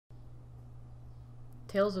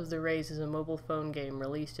Tales of the Rays is a mobile phone game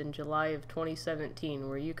released in July of 2017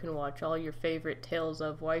 where you can watch all your favorite Tales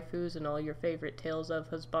of waifus and all your favorite Tales of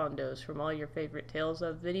husbandos from all your favorite Tales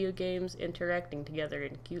of video games interacting together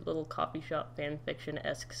in cute little coffee shop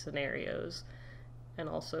fanfiction-esque scenarios. And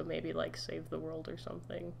also maybe like save the world or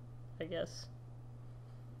something, I guess.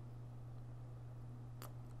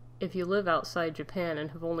 If you live outside Japan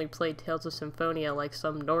and have only played Tales of Symphonia like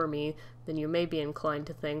some normie, then you may be inclined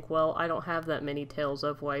to think, well, I don't have that many Tales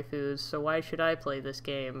of waifus, so why should I play this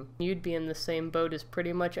game? You'd be in the same boat as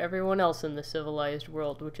pretty much everyone else in the civilized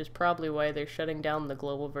world, which is probably why they're shutting down the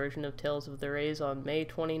global version of Tales of the Rays on May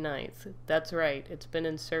 29th. That's right, it's been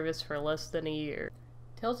in service for less than a year.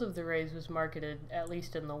 Tales of the Rays was marketed, at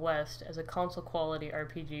least in the West, as a console-quality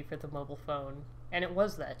RPG for the mobile phone. And it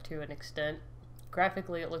was that, to an extent.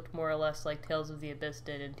 Graphically, it looked more or less like Tales of the Abyss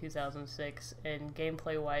did in 2006, and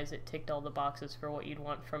gameplay-wise, it ticked all the boxes for what you'd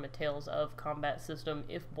want from a Tales of combat system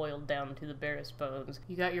if boiled down to the barest bones.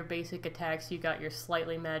 You got your basic attacks, you got your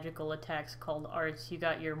slightly magical attacks called arts, you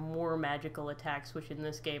got your more magical attacks, which in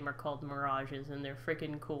this game are called mirages, and they're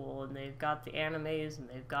freaking cool, and they've got the animes, and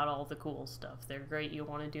they've got all the cool stuff. They're great, you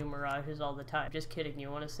want to do mirages all the time. Just kidding,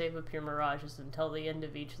 you want to save up your mirages until the end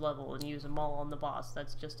of each level and use them all on the boss.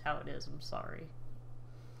 That's just how it is, I'm sorry.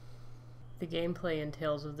 The gameplay in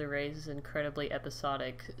Tales of the Rays is incredibly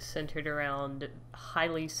episodic, centered around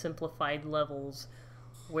highly simplified levels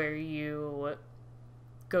where you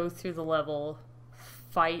go through the level,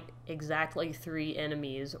 fight exactly 3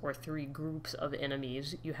 enemies, or 3 groups of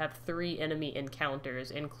enemies. You have 3 enemy encounters,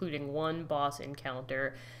 including 1 boss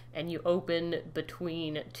encounter, and you open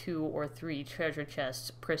between 2 or 3 treasure chests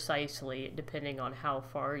precisely, depending on how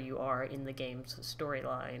far you are in the game's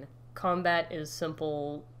storyline. Combat is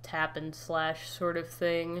simple tap and slash sort of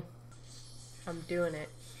thing. I'm doing it.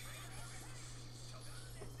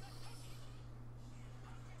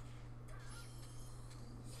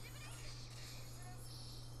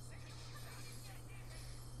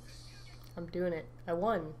 I'm doing it. I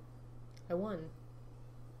won. I won.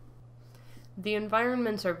 The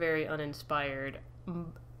environments are very uninspired.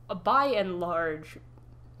 By and large,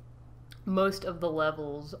 most of the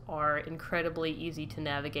levels are incredibly easy to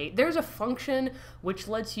navigate. There's a function which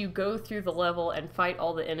lets you go through the level and fight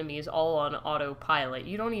all the enemies all on autopilot.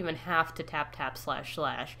 You don't even have to tap tap slash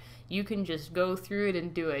slash. You can just go through it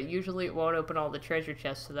and do it. Usually it won't open all the treasure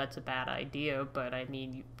chests, so that's a bad idea, but I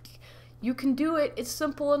mean, you can do it. It's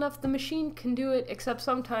simple enough. The machine can do it, except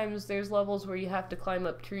sometimes there's levels where you have to climb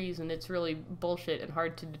up trees, and it's really bullshit and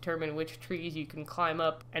hard to determine which trees you can climb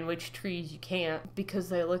up and which trees you can't, because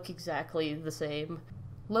they look exactly the same.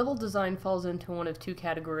 Level design falls into one of 2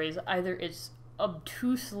 categories. Either it's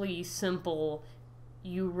obtusely simple,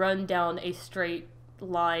 you run down a straight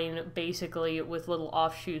line basically with little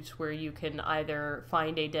offshoots where you can either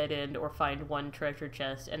find a dead end or find 1 treasure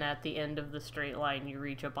chest, and at the end of the straight line you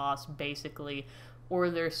reach a boss basically, or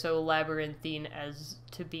they're so labyrinthine as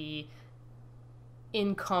to be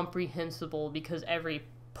incomprehensible because every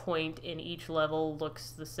point in each level looks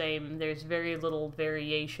the same. There's very little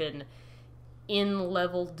variation in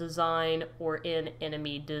level design or in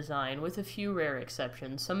enemy design, with a few rare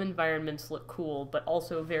exceptions. Some environments look cool, but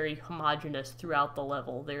also very homogeneous throughout the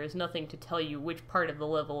level. There is nothing to tell you which part of the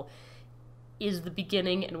level is the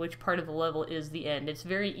beginning and which part of the level is the end. It's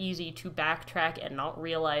very easy to backtrack and not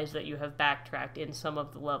realize that you have backtracked in some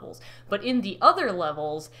of the levels. But in the other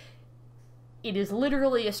levels, it is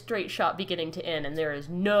literally a straight shot beginning to end, and there is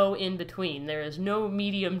no in-between. There is no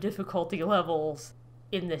medium difficulty levels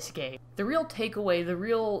in this game. The real takeaway, the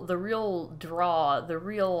real draw, the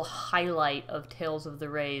real highlight of Tales of the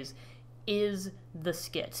Rays is the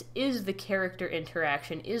skits, is the character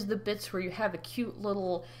interaction, is the bits where you have a cute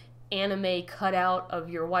little anime cutout of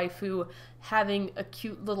your waifu having a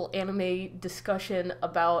cute little anime discussion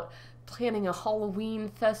about planning a Halloween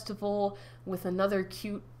festival with another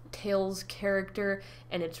cute Tales character,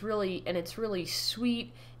 and it's really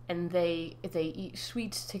sweet. And they eat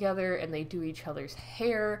sweets together, and they do each other's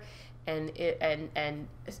hair, and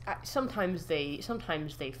sometimes they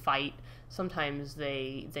fight, sometimes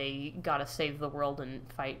they gotta save the world and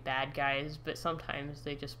fight bad guys, but sometimes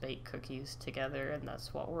they just bake cookies together, and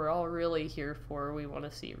that's what we're all really here for. We want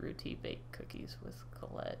to see Ruti bake cookies with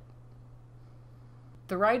Colette.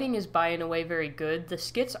 The writing is by and away very good. The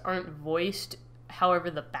skits aren't voiced.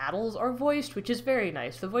 However, the battles are voiced, which is very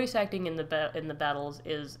nice. The voice acting in the battles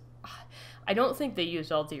is... I don't think they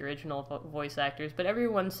used all the original voice actors, but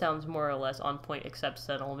everyone sounds more or less on point except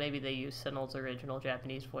Senel. Maybe they used Senel's original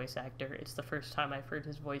Japanese voice actor. It's the first time I've heard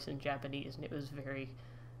his voice in Japanese, and it was very,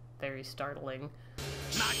 very startling.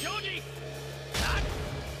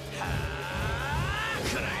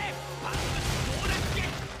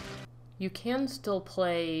 You can still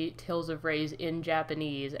play Tales of Raise in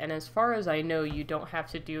Japanese, and as far as I know, you don't have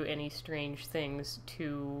to do any strange things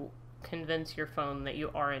to convince your phone that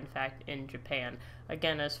you are in fact in Japan.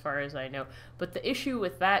 Again, as far as I know. But the issue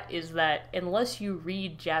with that is that unless you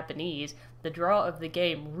read Japanese, the draw of the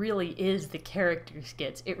game really is the character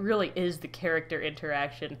skits. It really is the character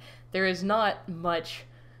interaction. There is not much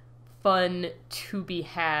fun to be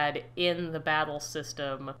had in the battle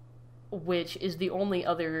system, which is the only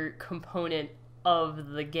other component of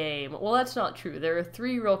the game. Well, that's not true. There are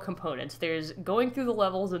 3 real components. There's going through the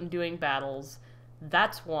levels and doing battles.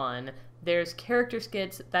 That's 1. There's character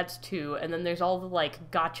skits. That's 2. And then there's all the,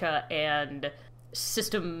 like, gacha and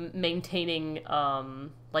system maintaining,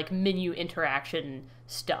 like, menu interaction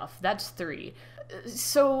stuff. That's 3.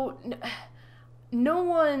 So, no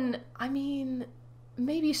one... I mean...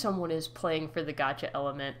 Maybe someone is playing for the gacha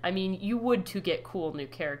element. I mean, you would to get cool new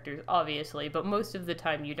characters, obviously, but most of the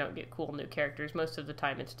time you don't get cool new characters. Most of the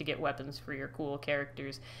time it's to get weapons for your cool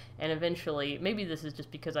characters. And eventually, maybe this is just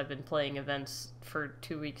because I've been playing events for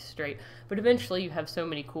 2 weeks straight, but eventually you have so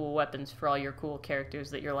many cool weapons for all your cool characters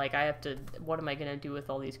that you're like, what am I gonna do with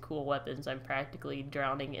all these cool weapons? I'm practically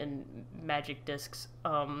drowning in magic discs.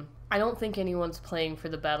 I don't think anyone's playing for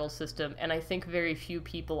the battle system, and I think very few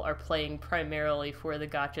people are playing primarily for the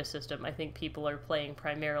gacha system. I think people are playing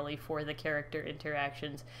primarily for the character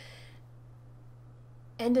interactions.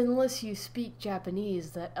 And unless you speak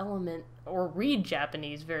Japanese, that element, or read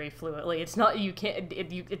Japanese very fluently, it's not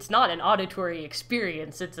it's not an auditory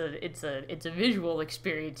experience. It's a visual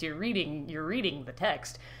experience. You're reading the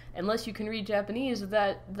text. Unless you can read Japanese,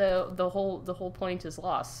 that the whole point is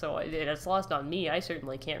lost. So it's lost on me. I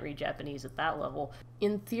certainly can't read Japanese at that level.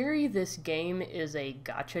 In theory, this game is a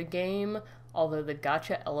gacha game, although the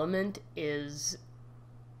gacha element is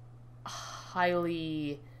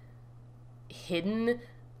highly hidden.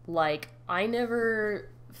 Like, I never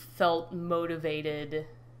felt motivated.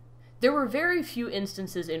 There were very few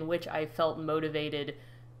instances in which I felt motivated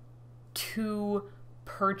to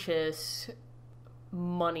purchase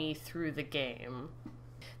money through the game.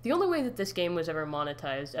 The only way that this game was ever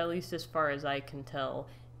monetized, at least as far as I can tell,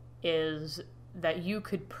 is that you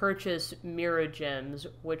could purchase mirror gems,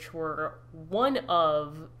 which were one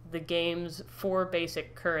of the game's 4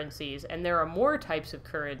 basic currencies, and there are more types of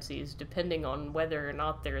currencies depending on whether or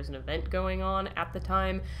not there is an event going on at the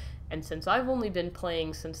time. And since I've only been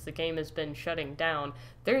playing since the game has been shutting down,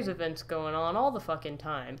 there's events going on all the fucking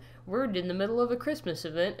time. We're in the middle of a Christmas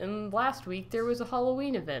event, and last week there was a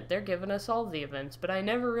Halloween event. They're giving us all the events, but I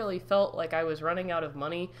never really felt like I was running out of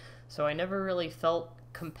money, so I never really felt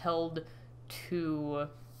compelled to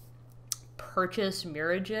purchase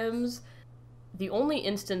mirror gems. The only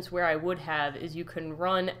instance where I would have is you can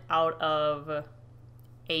run out of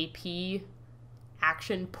AP,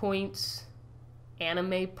 action points,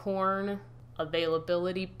 anime porn,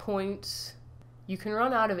 availability points. You can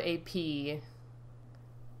run out of AP,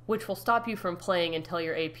 which will stop you from playing until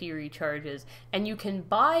your AP recharges. And you can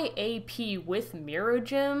buy AP with mirror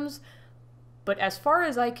gems, but as far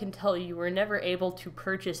as I can tell, you were never able to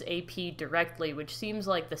purchase AP directly, which seems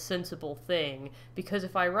like the sensible thing, because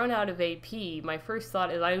if I run out of AP, my first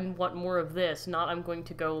thought is I want more of this, not I'm going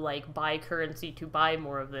to go, like, buy currency to buy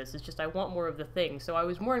more of this. It's just I want more of the thing, so I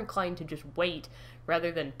was more inclined to just wait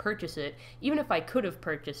rather than purchase it, even if I could have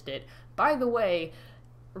purchased it. By the way,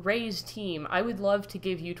 Ray's team, I would love to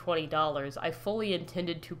give you $20. I fully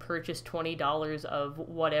intended to purchase $20 of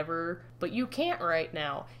whatever, but you can't right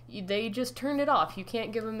now. They just turned it off. You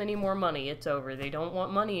can't give them any more money. It's over. They don't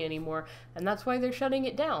want money anymore, and that's why they're shutting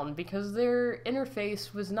it down, because their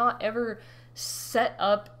interface was not ever set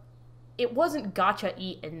up. It wasn't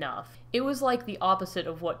gacha-y enough. It was like the opposite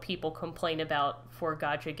of what people complain about for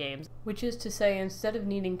gacha games, which is to say, instead of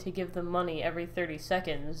needing to give them money every 30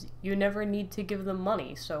 seconds, you never need to give them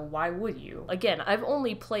money, so why would you? Again, I've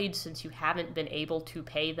only played since you haven't been able to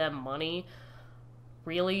pay them money.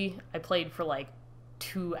 Really? I played for like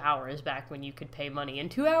 2 hours back when you could pay money,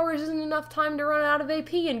 and 2 hours isn't enough time to run out of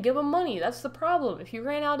AP and give them money. That's the problem. If you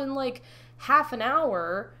ran out in like half an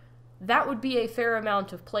hour, that would be a fair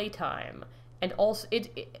amount of playtime. And also,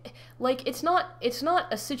 it's not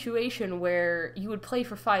a situation where you would play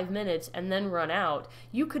for 5 minutes and then run out.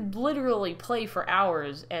 You could literally play for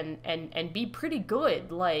hours and be pretty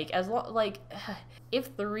good.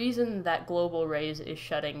 If the reason that Global Raise is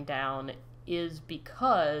shutting down is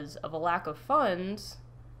because of a lack of funds,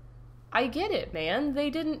 I get it, man.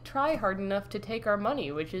 They didn't try hard enough to take our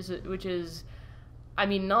money, which is I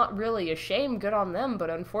mean, not really a shame, good on them, but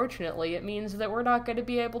unfortunately it means that we're not going to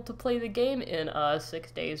be able to play the game in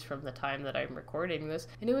 6 days from the time that I'm recording this.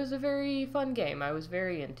 And it was a very fun game. I was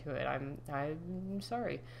very into it. I'm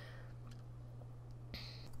sorry.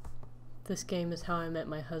 This game is how I met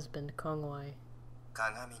my husband, Kongwai.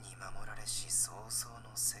 鏡に守られし早々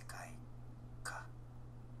の世界か。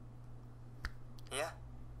いや、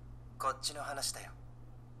こっちの話だよ。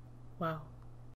Wow.